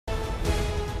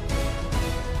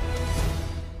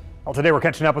Well, today we're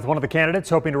catching up with one of the candidates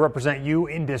hoping to represent you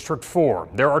in District 4.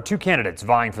 There are two candidates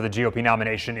vying for the GOP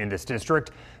nomination in this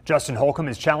district. Justin Holcomb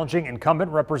is challenging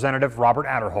incumbent Representative Robert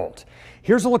Aderholt.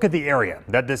 Here's a look at the area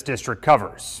that this district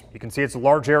covers. You can see it's a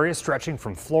large area stretching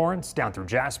from Florence down through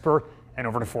Jasper and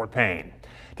over to Fort Payne.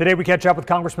 Today we catch up with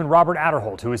Congressman Robert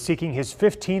Aderholt, who is seeking his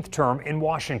 15th term in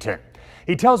Washington.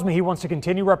 He tells me he wants to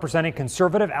continue representing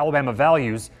conservative Alabama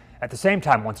values, at the same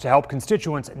time wants to help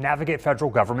constituents navigate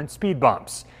federal government speed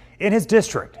bumps. In his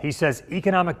district, he says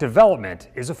economic development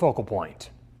is a focal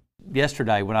point.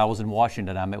 Yesterday, when I was in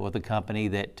Washington, I met with a company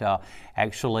that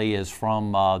actually is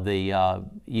from the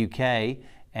UK,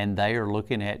 and they are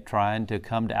looking at trying to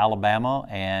come to Alabama.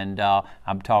 And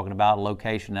I'm talking about a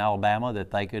location in Alabama that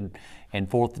they could, in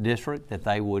 4th District, that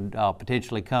they would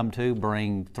potentially come to,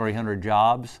 bring 300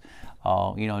 jobs.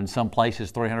 You know, in some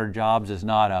places, 300 jobs is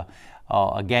not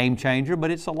a game changer, but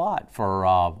it's a lot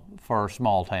for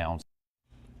small towns.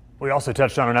 We also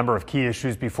touched on a number of key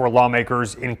issues before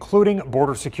lawmakers, including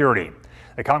border security.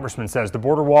 The congressman says the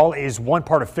border wall is one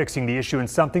part of fixing the issue and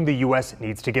something the U.S.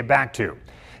 needs to get back to.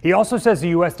 He also says the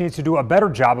U.S. needs to do a better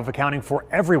job of accounting for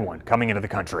everyone coming into the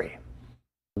country.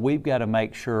 We've got to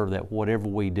make sure that whatever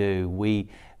we do, we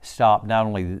stop not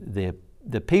only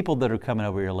the people that are coming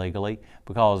over here illegally,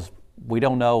 because we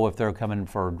don't know if they're coming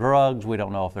for drugs, we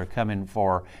don't know if they're coming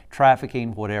for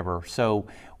trafficking, whatever. So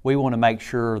we want to make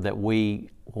sure that when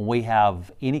we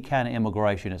have any kind of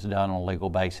immigration, it's done on a legal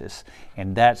basis.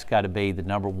 And that's got to be the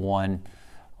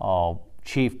 #1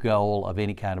 chief goal of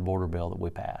any kind of border bill that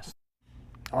we pass.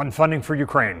 On funding for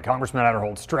Ukraine, Congressman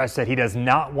Aderholt stressed that he does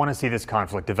not want to see this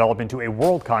conflict develop into a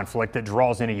world conflict that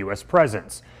draws in a U.S.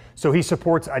 presence. So he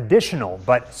supports additional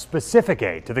but specific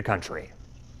aid to the country.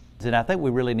 And I think we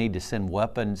really need to send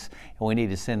weapons, and we need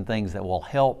to send things that will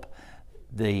help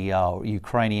the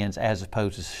Ukrainians as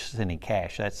opposed to sending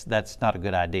cash. That's not a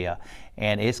good idea,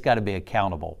 and it's got to be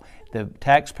accountable. The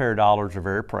taxpayer dollars are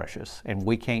very precious, and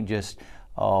we can't just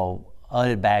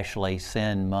unabashedly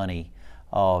send money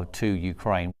to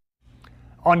Ukraine.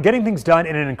 On getting things done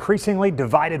in an increasingly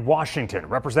divided Washington,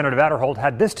 Representative Aderholt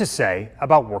had this to say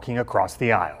about working across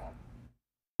the aisle.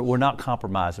 We're not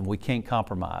compromising. We can't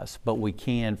compromise, but we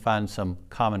can find some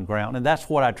common ground, and that's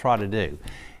what I try to do.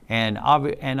 And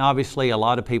obviously, a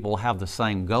lot of people have the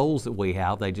same goals that we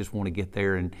have. They just want to get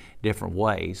there in different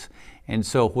ways. And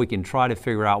so if we can try to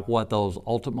figure out what those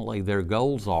ultimately their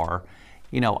goals are,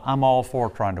 you know, I'm all for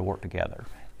trying to work together.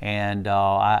 And,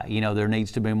 you know, there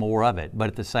needs to be more of it. But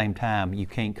at the same time, you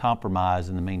can't compromise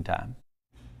in the meantime.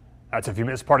 That's if you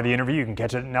missed part of the interview. You can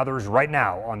catch it and others right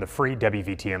now on the free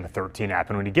WVTM 13 app.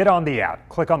 And when you get on the app,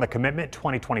 click on the Commitment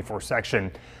 2024 section.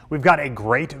 We've got a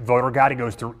great voter guide. It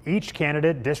goes through each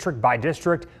candidate district by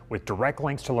district with direct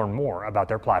links to learn more about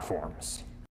their platforms.